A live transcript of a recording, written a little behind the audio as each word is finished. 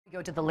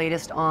Go to the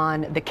latest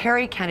on the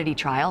Kerry Kennedy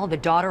trial, the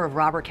daughter of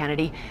Robert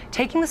Kennedy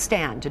taking the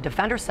stand to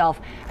defend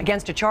herself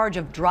against a charge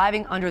of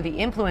driving under the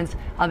influence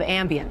of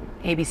Ambien.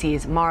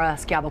 ABC's Mara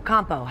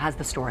Schiavocampo has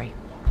the story.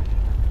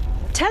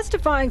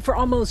 Testifying for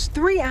almost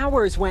 3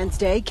 hours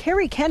Wednesday,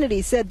 Kerry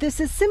Kennedy said this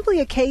is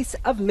simply a case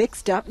of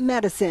mixed up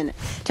medicine,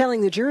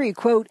 telling the jury,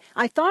 quote,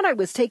 "I thought I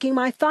was taking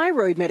my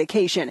thyroid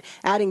medication,"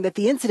 adding that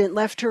the incident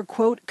left her,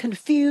 quote,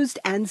 "confused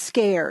and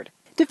scared."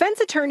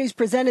 Defense attorneys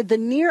presented the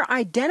near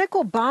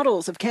identical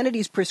bottles of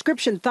Kennedy's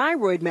prescription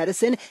thyroid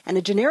medicine and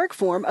a generic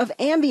form of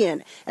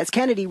Ambien, as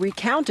Kennedy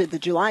recounted the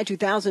July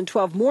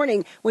 2012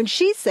 morning when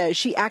she says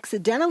she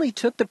accidentally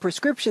took the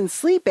prescription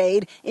sleep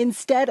aid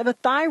instead of a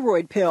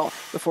thyroid pill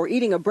before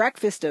eating a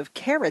breakfast of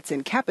carrots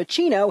and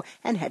cappuccino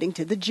and heading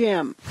to the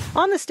gym.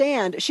 On the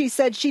stand, she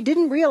said she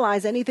didn't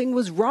realize anything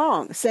was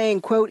wrong, saying,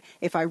 quote,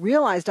 "If I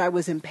realized I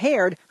was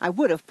impaired, I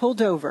would have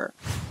pulled over."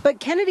 But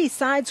Kennedy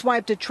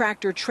sideswiped a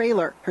tractor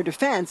trailer. Her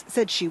defense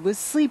said she was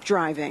sleep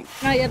driving.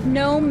 I have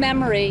no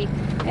memory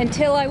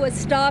until I was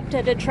stopped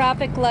at a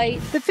traffic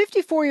light. The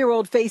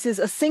 54-year-old faces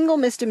a single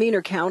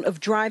misdemeanor count of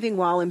driving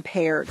while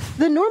impaired.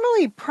 The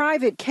normally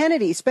private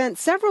Kennedy spent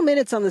several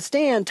minutes on the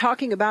stand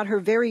talking about her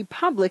very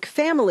public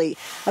family,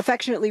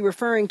 affectionately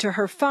referring to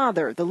her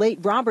father, the late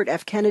Robert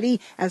F. Kennedy,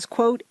 as,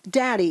 quote,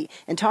 "Daddy,"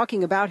 and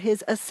talking about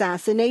his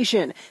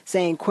assassination,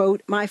 saying,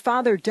 quote, "My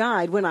father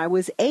died when I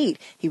was 8.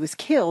 He was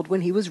killed when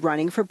he was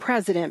running for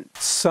president."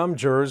 Some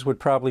jurors would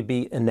probably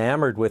be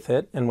enamored with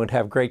it and would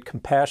have great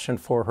compassion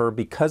for her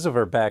because of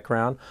her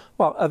background,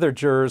 while other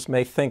jurors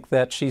may think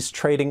that she's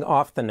trading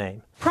off the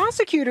name.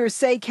 Prosecutors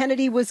say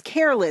Kennedy was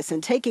careless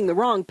and taking the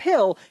wrong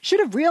pill,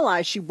 should have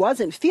realized she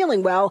wasn't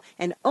feeling well,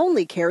 and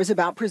only cares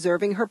about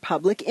preserving her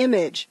public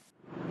image.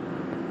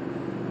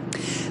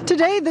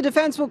 Today, the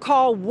defense will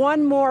call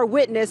one more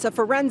witness, a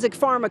forensic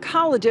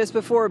pharmacologist,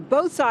 before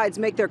both sides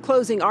make their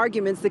closing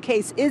arguments. The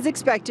case is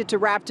expected to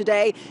wrap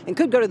today and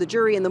could go to the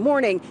jury in the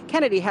morning.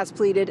 Kennedy has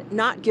pleaded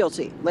not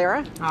guilty.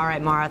 Lara? All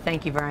right, Mara,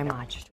 thank you very much.